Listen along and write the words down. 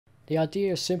the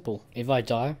idea is simple. If I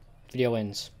die, video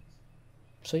ends.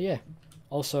 So yeah.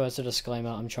 Also, as a disclaimer,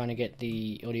 I'm trying to get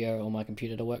the audio on my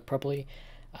computer to work properly.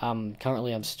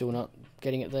 Currently I'm still not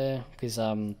getting it there because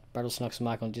Brattlesnuck's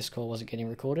mic on Discord wasn't getting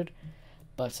recorded.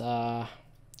 But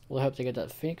we'll hope to get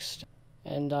that fixed,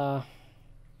 and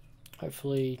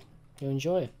hopefully you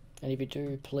enjoy. And if you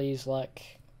do, please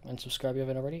like and subscribe if you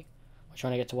haven't already. We're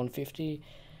trying to get to 150.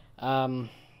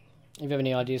 If you have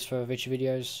any ideas for future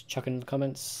videos, chuck it in the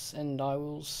comments and I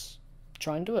will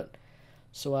try and do it.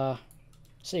 So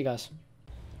see you guys.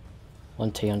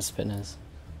 1T on Spitnaz.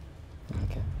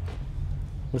 Okay.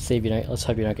 Let's see if you don't. Let's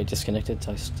hope you don't get disconnected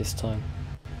this time.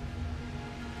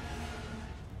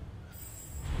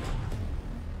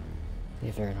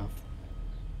 Yeah, fair enough.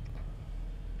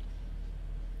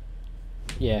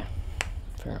 Yeah,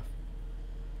 fair enough.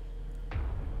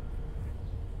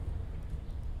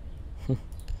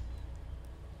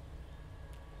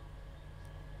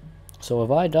 So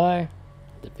if I die,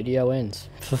 the video ends.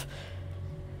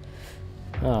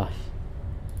 Ah,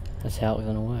 that's how it's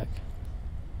gonna work.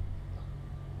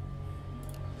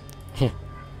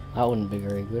 That wouldn't be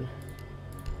very good.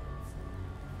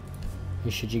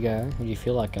 Where should you go? Where do you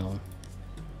feel like going?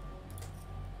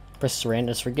 Press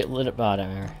surrender, forget let it bar,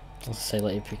 don't worry. I'll say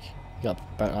let you pick. You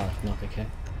got knock, okay.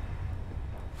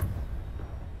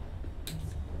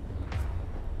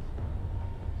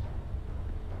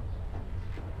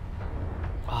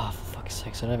 Oh, for fuck's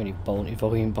sakes, I don't have any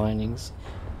volume bindings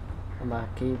on my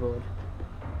keyboard.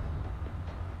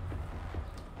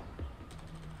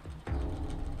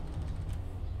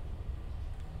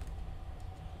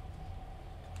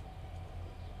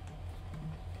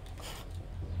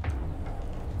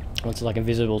 It's like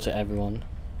invisible to everyone.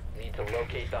 Need to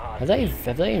locate the hostage.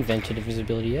 Have they invented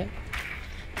invisibility yet?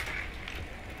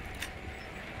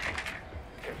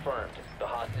 Confirmed. The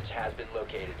hostage has been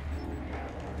located.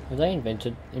 Have they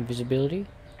invented invisibility?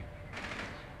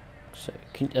 So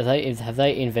have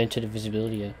they invented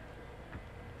invisibility yet?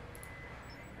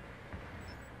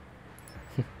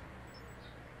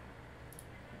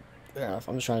 Fair enough.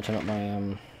 I'm just trying to turn up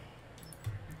my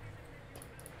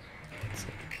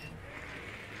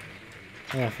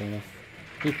Yeah, fair enough.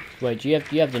 Wait, do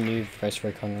you have the new Ghost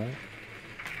Recon, right?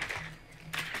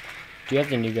 Do you have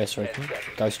the new Ghost Recon?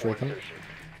 Ghost Recon?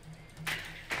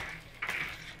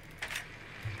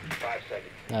 5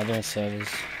 seconds. No, they're in servers.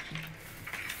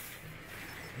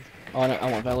 Oh no,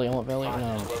 I want belly, No,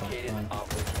 fine.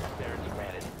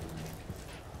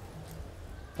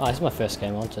 Oh, this is my first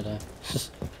game on today.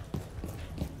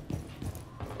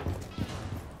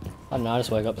 I don't know, I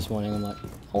just woke up this morning and I'm like,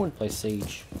 I want to play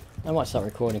Siege. I might start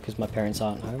recording because my parents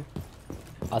aren't home.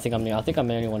 I think I'm the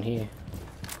only one here.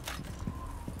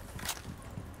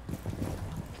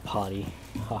 Party.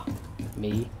 Ha.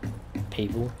 Me.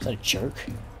 People. Is that a joke?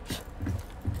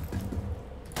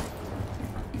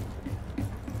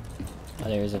 Oh,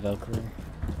 there is a Valkyrie.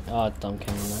 Oh, dumb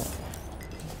cannon that.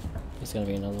 There's gonna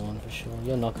be another one for sure.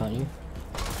 You're knock, aren't you?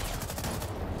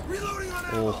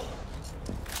 Oh.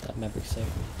 That Maverick saved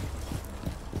me.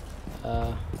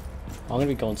 I'm gonna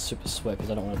be going super sweat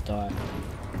because I don't want to die.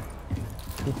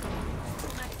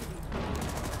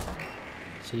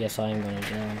 So yes, I am going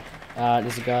down.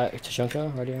 There's a guy,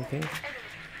 Tachanka, right here on ping.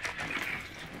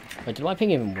 Wait, did my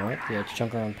ping even work? Yeah,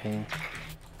 Tachanka on ping.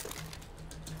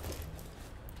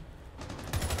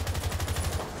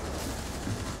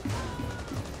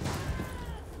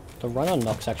 The run on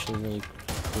knock's actually really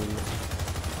cool.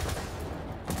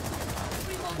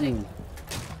 Ooh.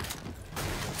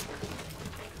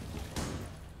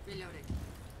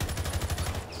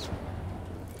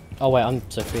 Oh wait, I'm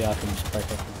Sophia, I can just break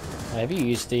off. Have you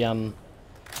used the,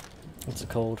 what's it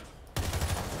called?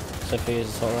 Sophia's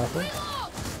assault rifle?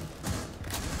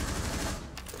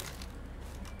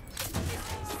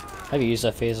 Have you used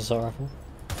Sophia's assault rifle?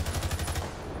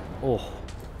 Oh.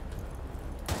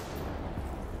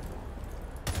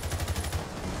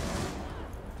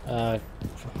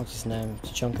 What's his name?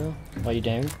 Tachanka? Are you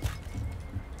down?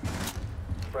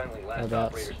 Friendly, last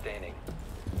operator standing.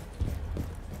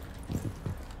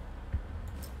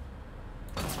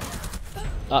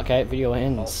 Okay, video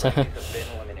ends.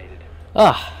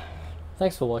 Ah,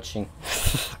 thanks for watching.